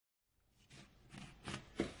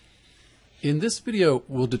In this video,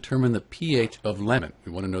 we'll determine the pH of lemon.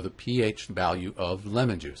 We want to know the pH value of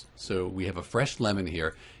lemon juice. So we have a fresh lemon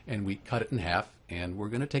here, and we cut it in half, and we're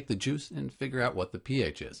going to take the juice and figure out what the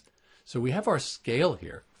pH is. So we have our scale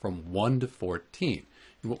here from 1 to 14.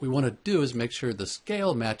 And what we want to do is make sure the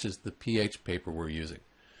scale matches the pH paper we're using.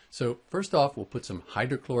 So first off, we'll put some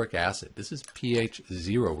hydrochloric acid. This is pH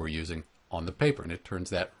 0 we're using on the paper, and it turns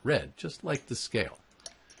that red, just like the scale.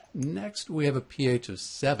 Next, we have a pH of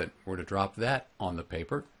 7. We're to drop that on the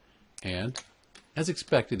paper, and as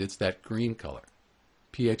expected, it's that green color.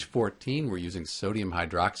 pH 14, we're using sodium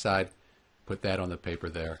hydroxide. Put that on the paper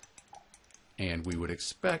there, and we would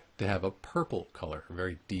expect to have a purple color, a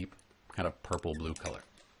very deep kind of purple-blue color.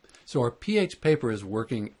 So our pH paper is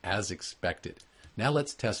working as expected. Now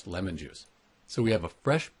let's test lemon juice. So we have a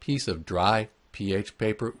fresh piece of dry pH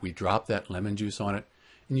paper. We drop that lemon juice on it,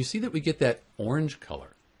 and you see that we get that orange color.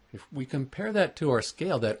 If we compare that to our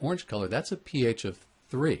scale, that orange color, that's a pH of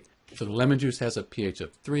 3. So the lemon juice has a pH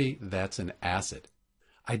of 3, that's an acid.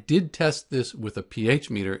 I did test this with a pH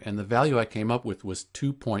meter, and the value I came up with was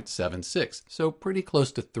 2.76, so pretty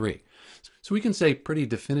close to 3. So we can say pretty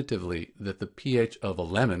definitively that the pH of a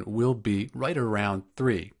lemon will be right around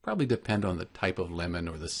 3, probably depend on the type of lemon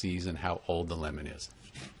or the season, how old the lemon is.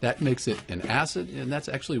 That makes it an acid, and that's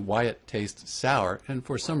actually why it tastes sour, and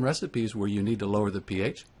for some recipes where you need to lower the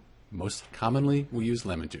pH, most commonly we use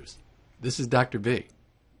lemon juice. This is Dr. B,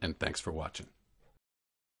 and thanks for watching.